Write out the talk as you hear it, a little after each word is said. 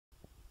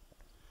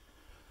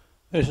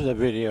This is a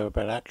video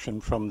about action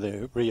from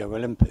the Rio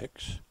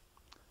Olympics.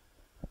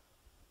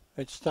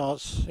 It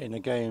starts in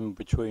a game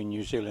between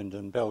New Zealand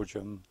and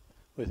Belgium,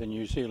 with a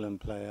New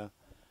Zealand player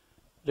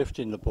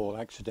lifting the ball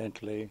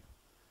accidentally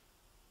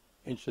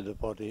into the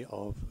body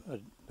of a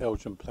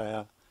Belgian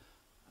player,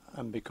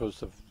 and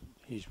because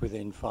he's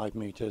within 5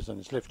 meters and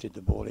has lifted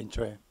the ball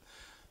into him,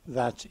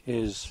 that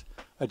is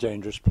a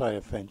dangerous play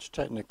offence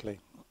technically.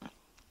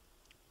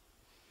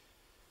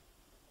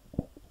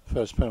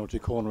 First penalty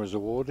corner is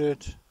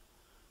awarded.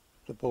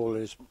 The ball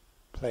is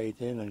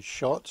played in and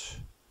shot,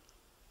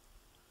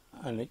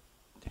 and it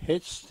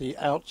hits the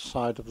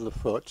outside of the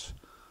foot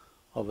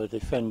of a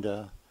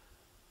defender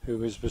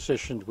who is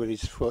positioned with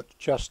his foot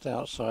just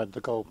outside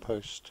the goal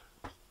post.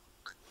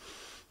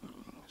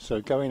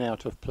 So going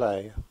out of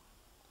play,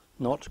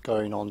 not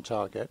going on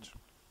target.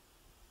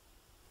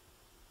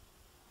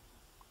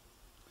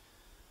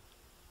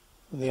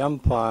 The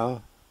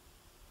umpire,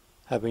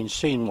 having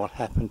seen what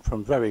happened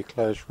from very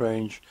close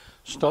range,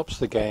 stops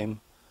the game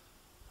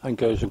and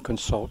goes and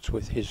consults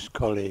with his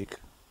colleague,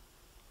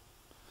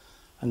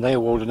 and they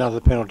award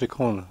another penalty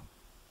corner.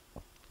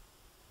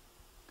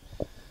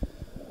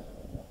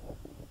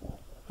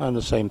 And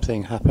the same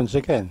thing happens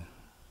again.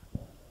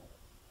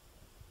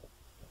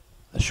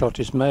 The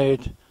shot is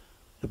made,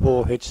 the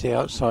ball hits the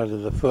outside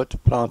of the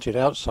foot, planted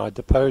outside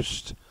the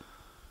post.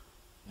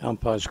 The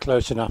umpire is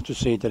close enough to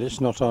see that it's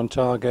not on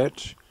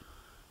target,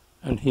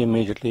 and he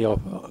immediately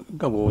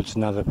awards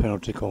another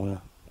penalty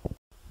corner.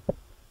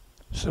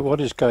 So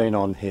what is going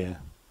on here?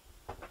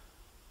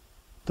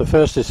 The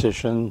first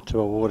decision to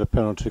award a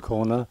penalty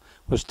corner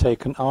was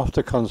taken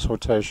after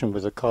consultation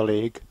with a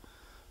colleague,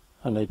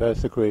 and they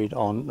both agreed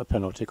on the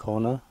penalty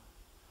corner.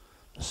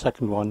 The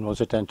second one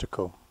was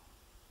identical.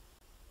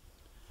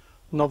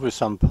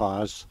 Novice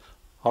umpires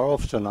are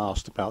often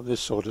asked about this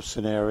sort of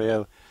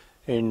scenario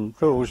in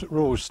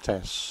rules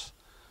tests.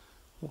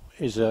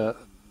 Is a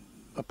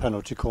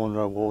penalty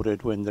corner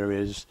awarded when there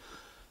is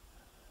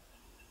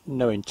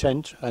no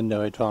intent and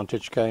no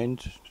advantage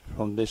gained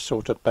from this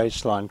sort of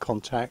baseline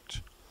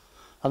contact?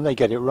 And they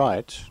get it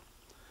right.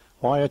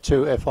 Why are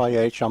two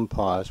FIH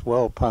umpires,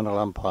 world panel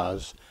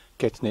umpires,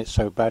 getting it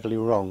so badly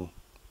wrong?